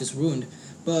life is ruined.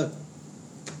 But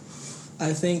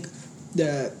I think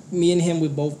that me and him,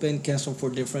 we've both been canceled for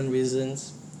different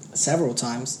reasons several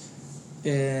times.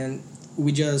 And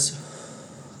we just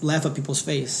laugh at people's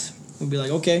face. We'd be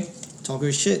like, okay, talk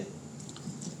your shit.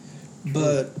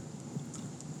 But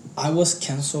I was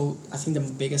canceled. I think the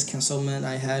biggest cancelment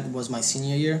I had was my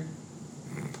senior year.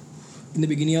 In the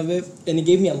beginning of it. And it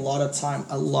gave me a lot of time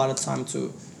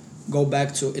to go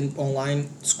back to online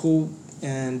school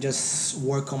and just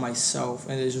work on myself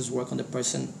and just work on the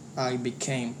person I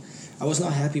became. I was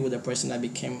not happy with the person I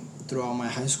became throughout my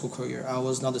high school career. I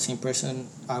was not the same person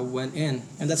I went in.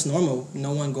 And that's normal.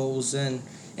 No one goes in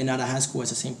and out of high school as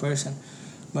the same person.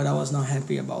 But I was not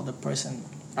happy about the person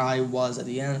I was at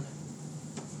the end.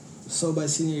 So by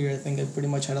senior year, I think I pretty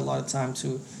much had a lot of time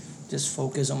to just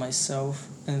focus on myself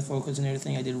and focus on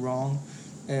everything I did wrong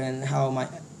and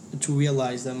to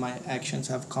realize that my actions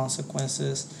have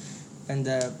consequences and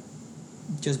that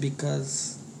just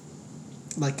because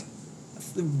like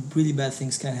really bad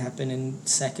things can happen in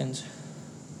seconds.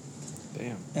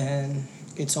 Damn. And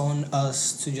it's on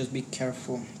us to just be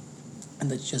careful and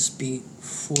to just be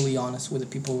fully honest with the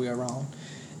people we're around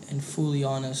and fully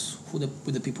honest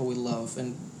with the people we love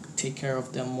and take care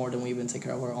of them more than we even take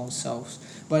care of our own selves.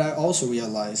 But I also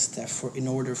realized that in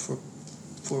order for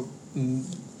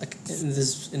like in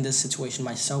this situation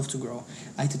myself to grow,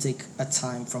 I had to take a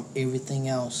time from everything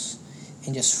else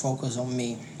and just focus on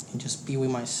me and just be with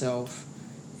myself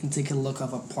and take a look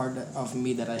of a part of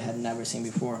me that I had never seen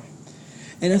before.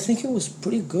 And I think it was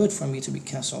pretty good for me to be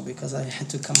canceled because I had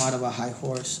to come out of a high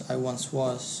horse I once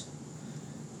was.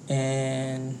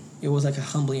 And it was like a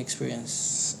humbling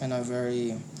experience and a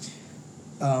very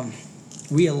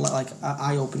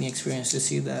eye-opening experience to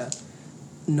see that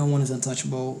no one is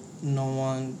untouchable. No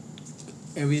one,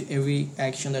 every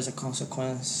action there's a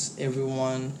consequence.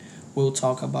 Everyone will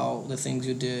talk about the things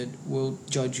you did, will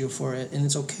judge you for it, and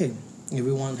it's okay.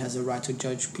 Everyone has a right to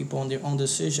judge people on their own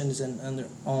decisions and their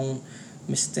own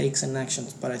mistakes and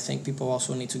actions. But I think people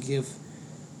also need to give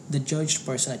the judged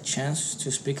person a chance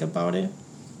to speak about it.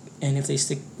 And if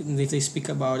they speak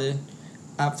about it,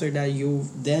 after that you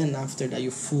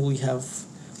fully have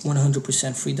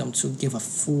 100% freedom to give a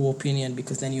full opinion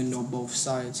because then you know both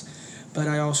sides. But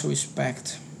I also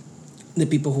respect the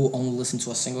people who only listen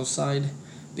to a single side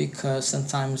because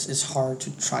sometimes it's hard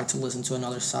to try to listen to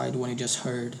another side when you just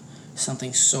heard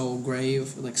something so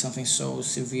grave, like something so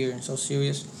severe and so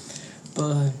serious.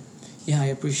 But yeah, I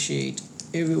appreciate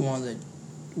everyone that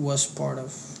was part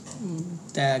of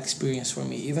that experience for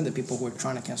me. Even the people who were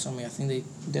trying to cancel me, I think they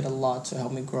did a lot to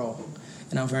help me grow,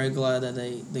 and I'm very glad that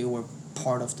they were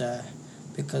part of that,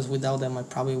 because without them, I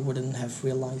probably wouldn't have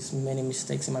realized many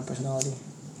mistakes in my personality.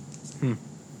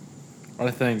 I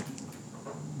think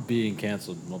being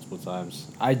canceled multiple times.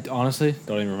 I honestly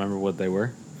don't even remember what they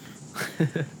were.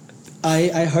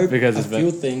 I heard Because a it's been-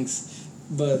 few things,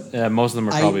 but Yeah, most of them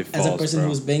are probably false, as a person bro.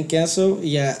 who's been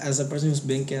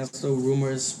canceled,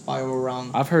 rumors spiral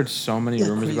around. I've heard so many Yeah,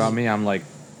 rumors crazy. about me. I'm like,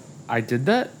 I did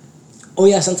that? Oh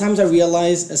yeah, sometimes I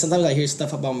realize, sometimes I hear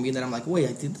stuff about me that I'm like, wait,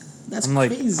 I did that? That's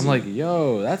crazy. I'm like,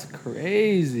 yo, that's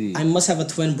crazy. I must have a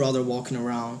twin brother walking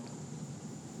around,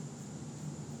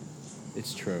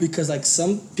 It's true. because like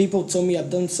some people told me I've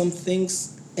done some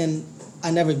things and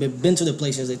I never been to the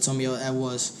places they told me I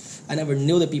was. I never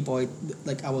knew the people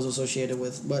I was associated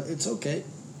with, but it's okay.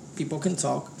 People can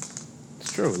talk.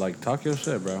 It's true. Like, talk your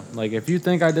shit, bro. Like, if you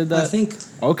think I did that, I think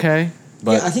okay.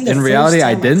 But I think the in first reality, I time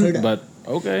I heard didn't. it- But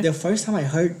okay. the first time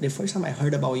I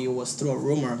heard about you was through a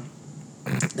rumor,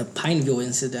 the Pineville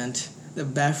incident, the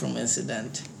bathroom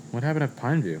incident. What happened at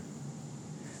Pineview?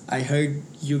 I heard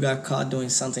you got caught doing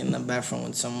something in the bathroom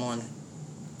with someone.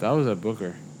 That was at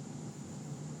Booker.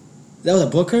 That was a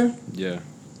Booker? Yeah.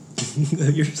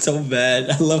 You're so bad.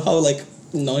 I love how like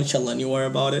nonchalant you are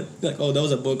about it. Like, oh, that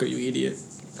was a Booker, you idiot.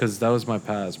 Because that was my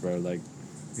past, bro. Like,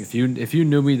 if you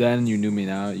knew me then, you knew me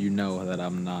now. You know that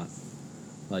I'm not.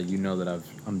 Like, you know that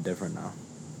I'm different now.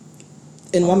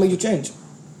 And what made you change?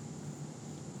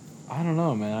 I don't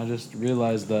know, man. I just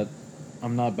realized that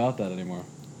I'm not about that anymore.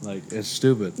 Like, it's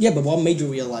stupid. Yeah, but what made you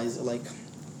realize it? Like,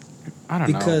 I don't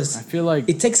Because know. I feel like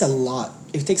it takes a lot.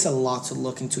 It takes a lot to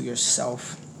look into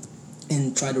yourself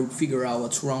and try to figure out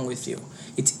what's wrong with you.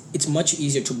 It's much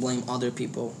easier to blame other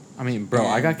people. I mean, bro,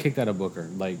 I And- got kicked out of Booker.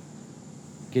 Like,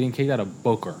 getting kicked out of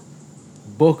Booker.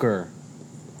 Booker.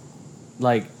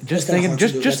 Like, just That's kinda thinking, hard to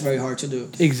do. just That's very hard to do.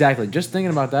 exactly. Just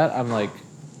thinking about that, I'm like,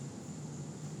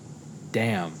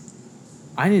 damn,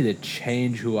 I need to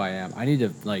change who I am. I need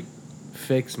to like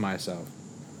fix myself.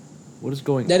 What is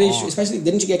going That on? is, especially,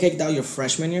 didn't you get kicked out your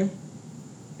freshman year?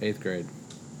 8th grade.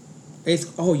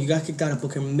 Oh, you got kicked out of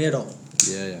Booker Middle.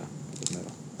 Yeah.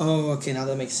 Middle. Oh, okay, now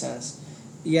that makes sense.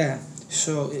 Yeah.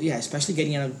 So yeah, especially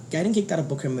getting kicked out of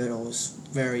Booker Middle is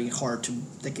very hard to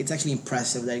like. It's actually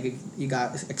impressive that you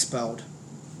got expelled.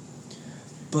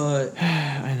 But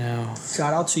I know.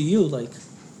 shout out to you. Like,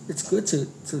 it's good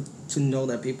to know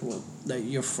that people that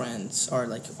your friends are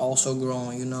like also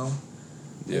growing. You know,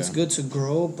 Yeah. it's good to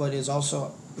grow, but it's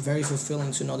also very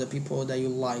fulfilling to know the people that you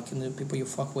like and the people you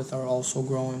fuck with are also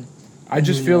growing. I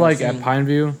just doing feel their own like at thing.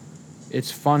 Pineview,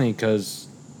 it's funny because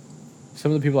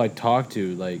some of the people I talk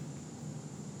to, like,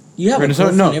 You have a Brandon, so-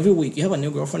 girlfriend no. every week. You have a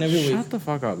new girlfriend every week. shut the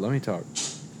fuck up. Let me talk.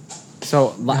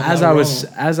 So You're as not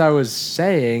I was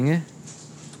saying,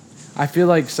 I feel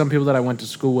like some people that I went to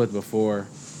school with before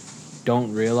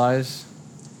don't realize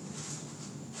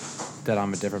that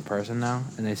I'm a different person now,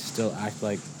 and they still act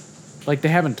like they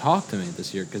haven't talked to me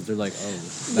this year because they're like, oh,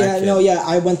 that Yeah, kid. no, yeah,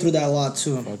 I went through that a lot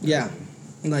too. Fuck that Yeah,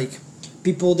 like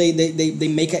people they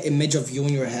make an image of you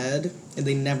in your head and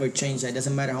they never change that. It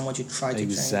doesn't matter how much you try to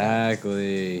change.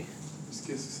 Exactly.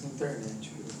 Esqueça-se da internet,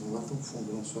 não lá tão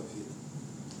fundo na sua vida.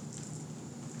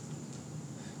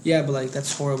 Yeah, but like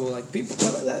that's horrible. Like people,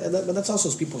 but that's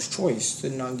also people's choice to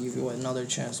not give you another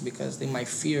chance because they might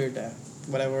fear that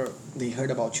whatever they heard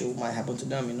about you might happen to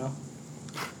them. You know.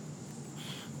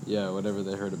 Yeah, whatever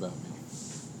they heard about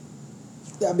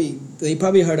me. I mean, they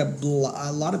probably heard a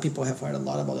lot of people have heard a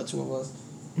lot about the two of us.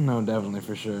 No, definitely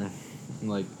for sure.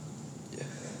 Like,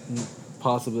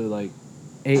 possibly like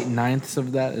 8/9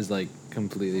 of that is like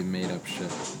completely made up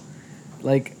shit.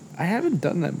 Like, I haven't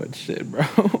done that much shit, bro.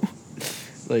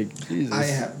 Like, Jesus. I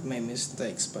have made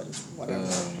mistakes, but it's whatever.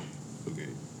 Okay.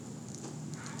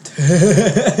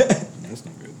 That's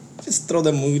not good. Just throw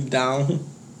the mood down.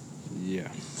 Yeah.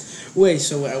 Wait,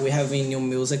 so are we having new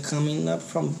music coming up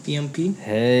from PMP?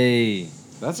 Hey,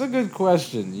 that's a good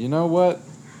question. You know what?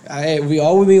 We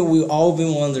all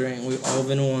been wondering.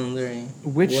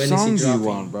 Which when is he song do you dropping?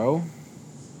 want, bro?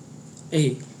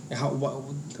 Hey,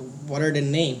 what are the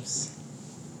names?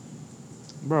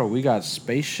 Bro, we got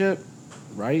Spaceship,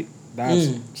 right? That's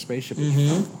Mm. Spaceship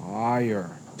Mhm. is fire.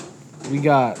 We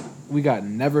got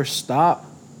Never Stop.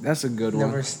 That's a good one.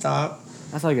 Never stop.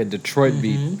 That's like a Detroit Mhm.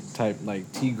 beat type,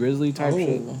 like T Grizzly type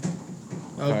shit.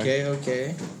 Oh.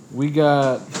 Okay. We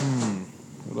got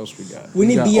what else we got? We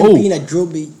need got, BMP and a drill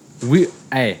beat.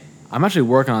 Hey, I'm actually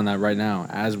working on that right now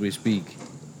as we speak.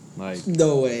 Like,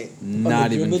 No way. not On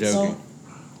the even drill beat joking. song?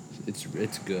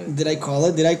 It's good. Did I call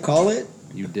it?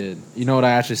 You did. You know what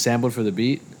I actually sampled for the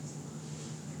beat?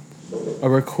 A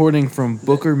recording from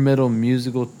Booker Middle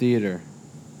Musical Theater.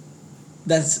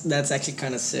 That's actually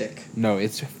kind of sick. No,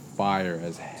 it's fire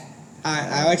as hell.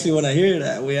 I actually want to hear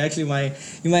that. We actually might.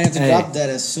 You might have to Hey. drop that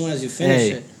as soon as you finish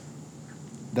Hey. it.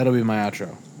 That'll be my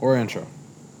outro or intro.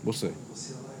 We'll see.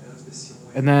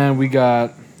 And then we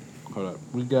got. Hold up.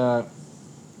 We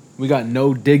got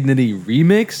No Dignity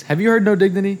remix. Have you heard No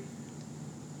Dignity?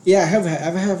 Yeah, I have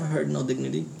heard No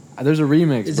Dignity. There's a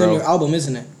remix, It's bro. on your album,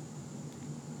 isn't it?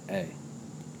 Hey,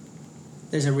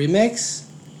 There's a remix.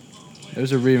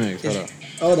 there's a remix.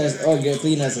 Hold up. Good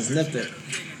Clean has a snippet.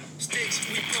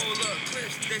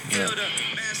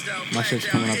 My shit's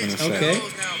coming up in a sec. Okay.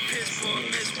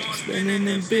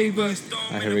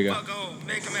 Alright, here we go.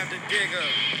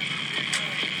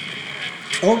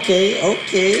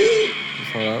 Okay.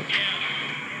 Just hold up.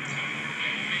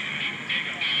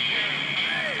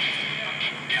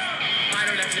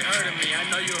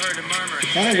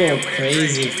 Kind of go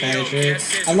crazy, Patrick.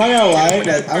 I'm not gonna lie,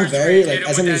 but I'm very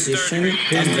as a musician,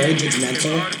 I'm very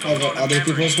judgmental of other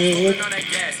people's music.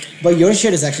 But your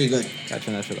shit is actually good. Gotta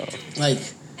turn that shit off. Like,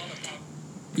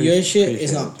 your shit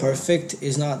is appreciate not it. perfect,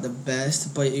 is not the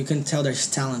best, but you can tell there's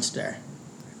talents there.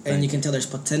 And you can tell there's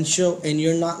potential, and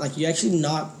you're actually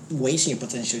not wasting your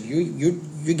potential.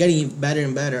 You're getting better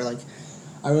and better. Like,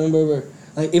 I remember,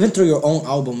 like, even through your own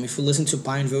album, if you listen to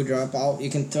Pineville Dropout,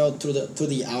 you can tell through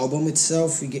the album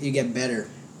itself, you get better.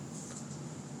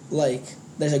 Like,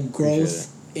 there's a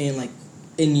growth in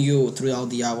you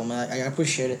throughout the album. I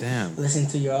appreciate it. Damn. Listening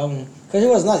to your album, because it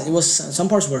was nice. It was, some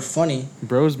parts were funny.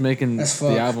 Bro's making As fuck.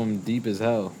 the album deep as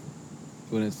hell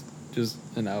when it's just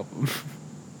an album.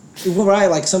 Right,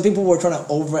 like some people were trying to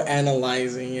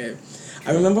over-analyzing it.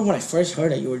 I remember when I first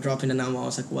heard that you were dropping an album, I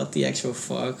was like, what the actual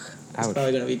fuck? It's Ouch.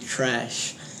 probably gonna be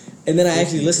trash. And then I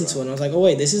actually listened to it and I was like, oh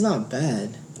wait, this is not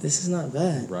bad. This is not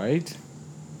bad. Right?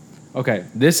 Okay,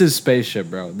 this is Spaceship,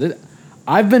 bro.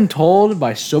 I've been told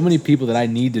by so many people that I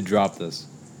need to drop this.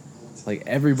 Like,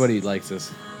 everybody likes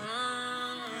this.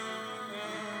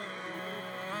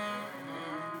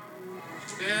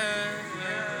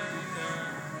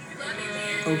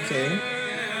 Okay.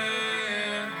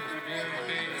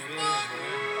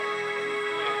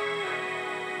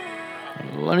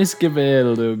 Let me skip ahead a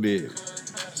little bit.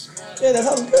 Yeah, that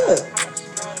sounds good.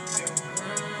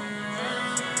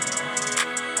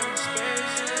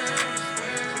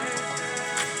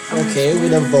 Okay,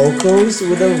 with the vocals, Is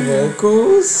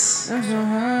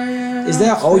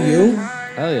that all you?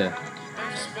 Hell yeah.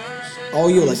 All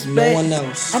you, like no one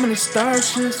else. I'm in a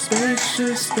starship,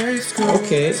 spaceship, space girl.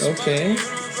 Okay.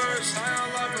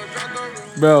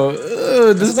 Bro,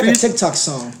 This is like a TikTok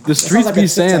song. the That sounds streets like be a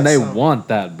saying TikTok they song. want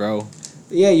that, bro.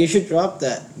 Yeah, you should drop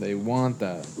that. They want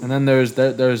that. And then there's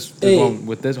Hey. one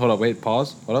with this. Hold up, wait,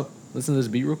 pause. Hold up. Listen to this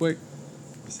beat real quick.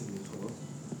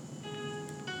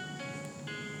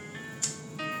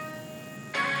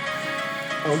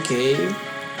 Okay.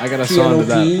 I got a song to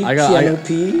that. Piano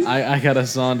P. I got a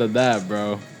song to that,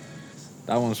 bro.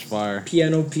 That one's fire.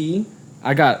 Piano P.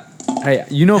 I got. Hey,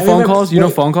 you know Have phone you ever- calls? You know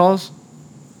wait. phone calls?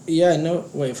 Yeah, no.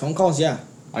 Wait, phone calls? Yeah.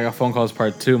 I got phone calls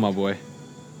part 2, my boy.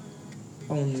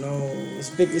 Oh no. It's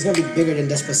big. It's gonna be bigger than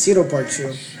Despacito Part 2. Yeah,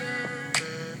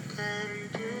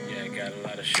 I got a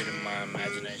lot of shit in my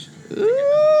imagination.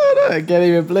 I can't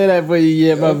even play that for you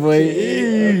yet, my boy.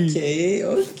 Okay.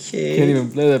 Can't even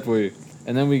play that for you.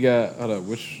 And then we got. Hold up,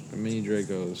 which Mini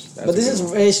Dracos? That's But this a good is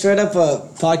one. very straight up a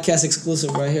podcast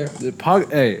exclusive right here.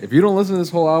 Hey, if you don't listen to this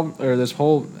whole album or this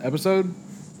whole episode,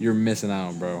 you're missing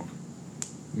out, bro.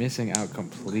 Missing out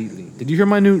completely. Did you hear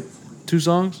my new 2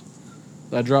 songs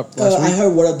that I dropped last I week?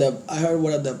 heard What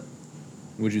Up Dub.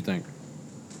 What'd you think?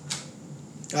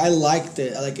 I liked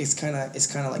it. Like it's kind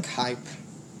of like hype.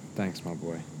 Thanks, my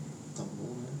boy.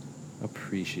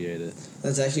 Appreciate it.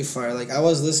 That's actually fire. Like I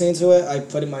was listening to it. I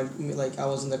put in my I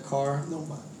was in the car. No,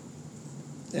 man.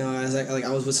 You know, I was like I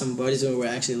was with some buddies and we were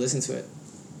actually listening to it.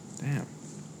 Damn.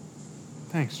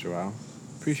 Thanks, Joao.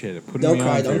 Appreciate it. Putting Don't me cry,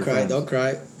 on to don't your cry, friends. don't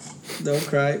cry, don't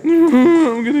cry.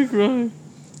 I'm gonna cry.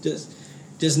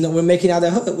 Just know we're making out the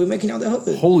hood. We're making out the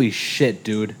hood. Holy shit,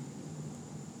 dude.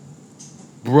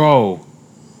 Bro,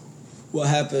 What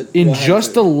happened? in What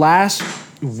just the happened? last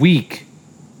week,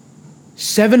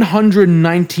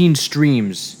 719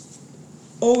 streams.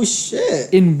 Oh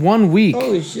shit! In 1 week.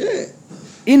 Oh shit!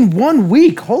 In 1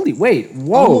 week. Holy, wait,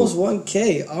 whoa. Almost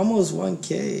 1K. Almost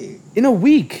 1K. In a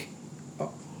week.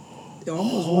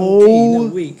 Almost 1K in a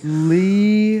week.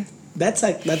 Holy That's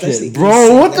actually shit. Bro,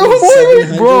 insane. what That means the fuck,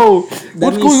 700 bro? That What's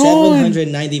means going on?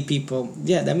 790 people.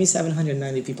 Yeah, that means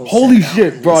 790 people. Holy sat down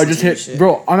shit, and bro! I listened just to your hit, shit.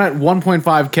 bro. I'm at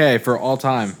 1.5K for all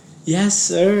time. Yes,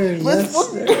 sir. Yes,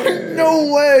 sir.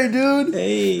 No way, dude.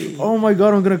 Hey. Oh my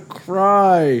god, I'm gonna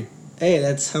cry. Hey,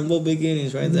 that's humble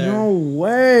beginnings right there. No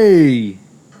way.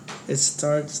 It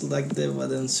starts like that, but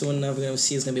then soon enough we're gonna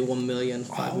see it's gonna be 1 million,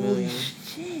 5 million.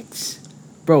 Shit.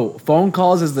 Bro, Phone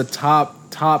Calls is the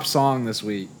top song this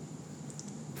week.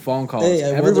 Phone Calls. Hey, I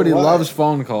wonder Everybody why. loves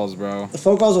Phone Calls, bro. The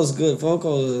phone calls was good. Phone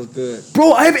calls was good.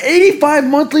 Bro, I have 85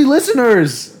 monthly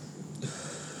listeners.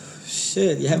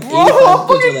 Shit, you have 85 Bro, I'm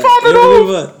people fucking that- popping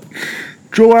Everybody-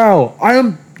 off. Joel, I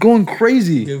am going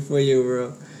crazy. Good for you,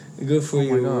 bro. Good for Oh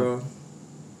my you, God. bro.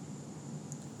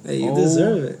 Hey, you Oh.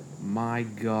 deserve it. My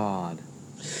god.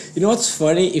 You know what's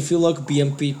funny? If you look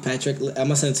BMP Patrick, I'm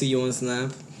gonna send it to you on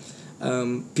Snap.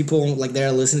 People like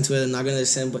they're listening to it and not gonna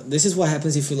understand, but this is what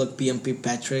happens if you look BMP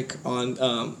Patrick on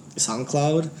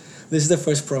SoundCloud. This is the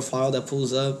first profile that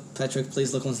pulls up. Patrick,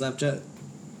 please look on Snapchat.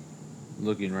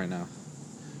 Looking right now.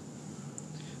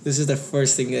 This is the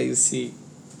first thing that you see.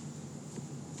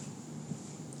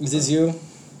 Is this you?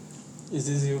 Is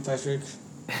this you, Patrick?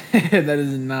 That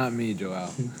is not me, Joel.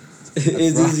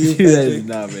 Is this you, That is Patrick?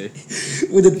 not me.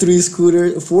 With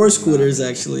the 4 scooters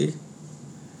actually.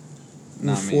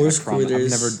 Not With me. 4 I promise.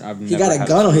 scooters. I've He never got a had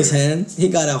gun on his scooter. hand. He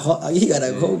got a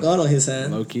whole gun on his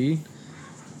hand. Low key.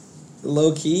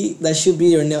 Low key, that should be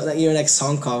your next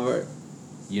song cover.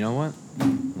 You know what?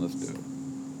 Let's do it.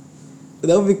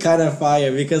 That would be kind of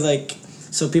fire because like,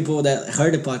 so people that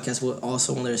heard the podcast will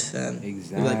also understand.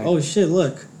 Exactly. They're like, oh shit,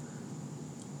 look,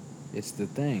 It's the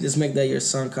thing. just make that your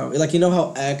song cover. Like you know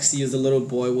how X used the little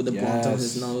boy with the blunt on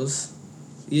his Yes. nose.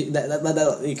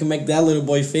 You can make that little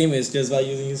boy famous just by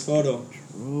using his photo.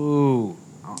 Ooh.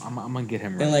 I'm gonna get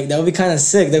him right. And like that would be kind of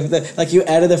sick. Like you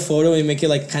added the photo and you make it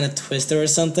like kind of twisted or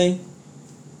something.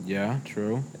 Yeah,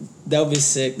 true. That would be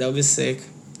sick. That would be sick.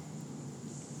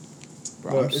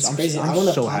 Bro, Bro, I'm, it's I'm, crazy. I'm I'm on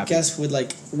a so happy. podcast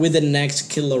with the next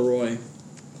Kid Leroy.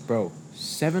 Bro,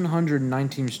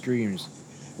 719 streams.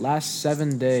 Last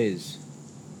 7 days.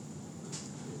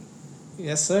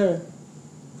 Yes, sir.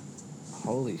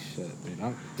 Holy shit,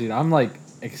 dude. I'm like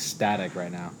ecstatic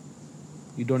right now.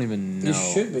 You don't even know. You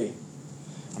should be.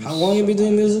 I'm How long you so been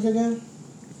doing happy. music again?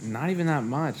 Not even that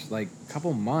much. Like,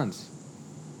 couple months.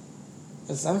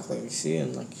 Exactly. See,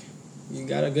 and like, you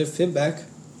got a good feedback.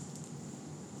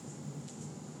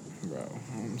 Bro,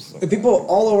 I'm so And people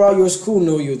all around your school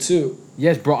know you too.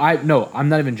 Yes, bro. I'm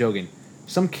not even joking.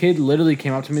 Some kid literally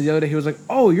came up to me the other day. He was like,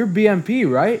 "Oh, you're BMP,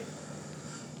 right?"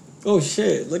 Oh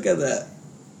shit! Look at that.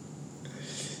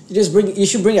 You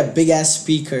should bring a big ass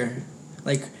speaker,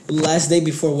 like last day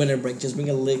before winter break. Just bring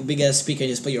a big ass speaker and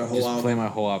just play your whole Just album. play my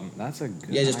whole album. That's a good.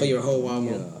 Yeah, just play your whole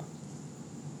idea. album.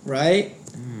 Right?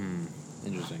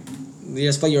 Interesting. You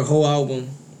just play your whole album.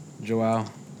 Joao.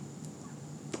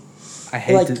 I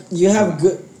hate Like to. you have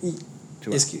good.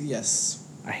 Joao, Yes,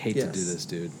 I hate to do yes. this,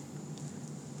 dude.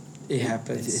 it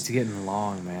happens. It's getting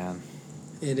long, man.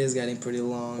 It is getting pretty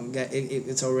long.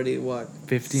 It's already what?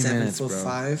 50 minutes, bro.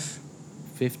 7:05.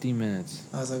 50 minutes.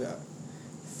 I was like,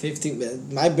 15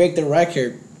 minutes. Might break the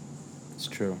record. It's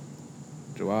true.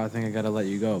 Joao, I think I gotta let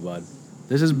you go, bud.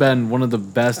 This has been one of the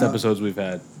best episodes we've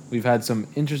had. We've had some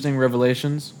interesting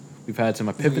revelations. We've had some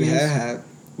epiphanies. Yeah.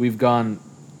 We've gone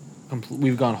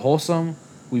wholesome.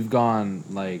 We've gone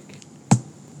like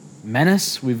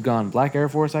menace. We've gone Black Air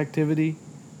Force activity.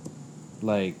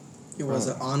 Like It was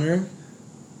an honor.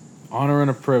 honor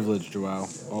and a privilege, Joao.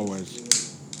 Always.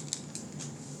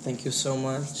 Thank you so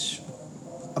much.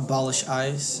 Abolish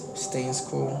ICE, stay in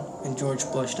school, and George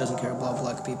Bush doesn't care about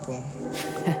black people.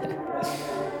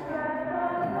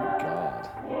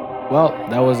 Well,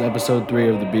 that was episode 3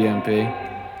 of the BMP.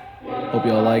 Hope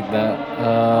y'all like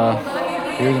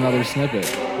that. Here's another snippet.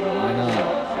 Why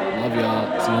not? Love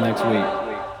y'all. See you next week.